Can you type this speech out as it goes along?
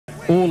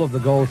All of the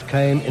goals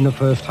came in the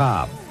first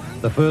half.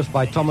 The first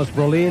by Thomas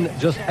Brolin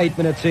just 8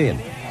 minutes in.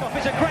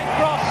 It's a great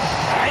cross.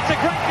 It's a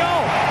great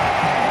goal.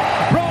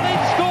 Brolin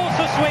scores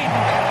for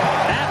Sweden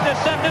after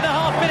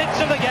 7.5 minutes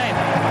of the game.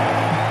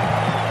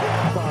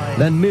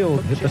 Then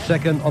Mild hit the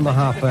second on the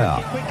half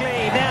hour.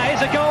 Quickly, now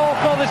here's a goal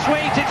for the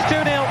Swedes. It's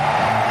 2-0.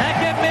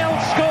 Hakim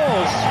Mild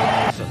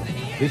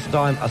scores. This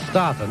time a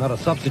starter, not a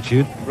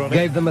substitute,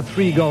 gave them a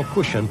 3-goal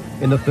cushion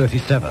in the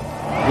 37th.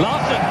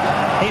 Larson,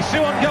 he's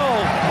through on goal.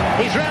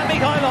 He's round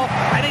Mikhailov,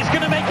 and he's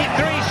going to make it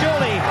 3,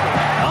 surely.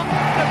 Oh,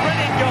 a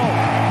brilliant goal.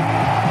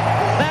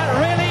 That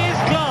really is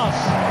class.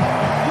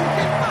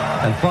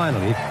 And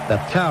finally,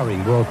 that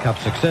towering World Cup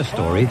success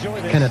story,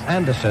 Kenneth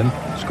Anderson,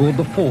 scored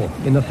the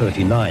 4th in the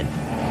 39th.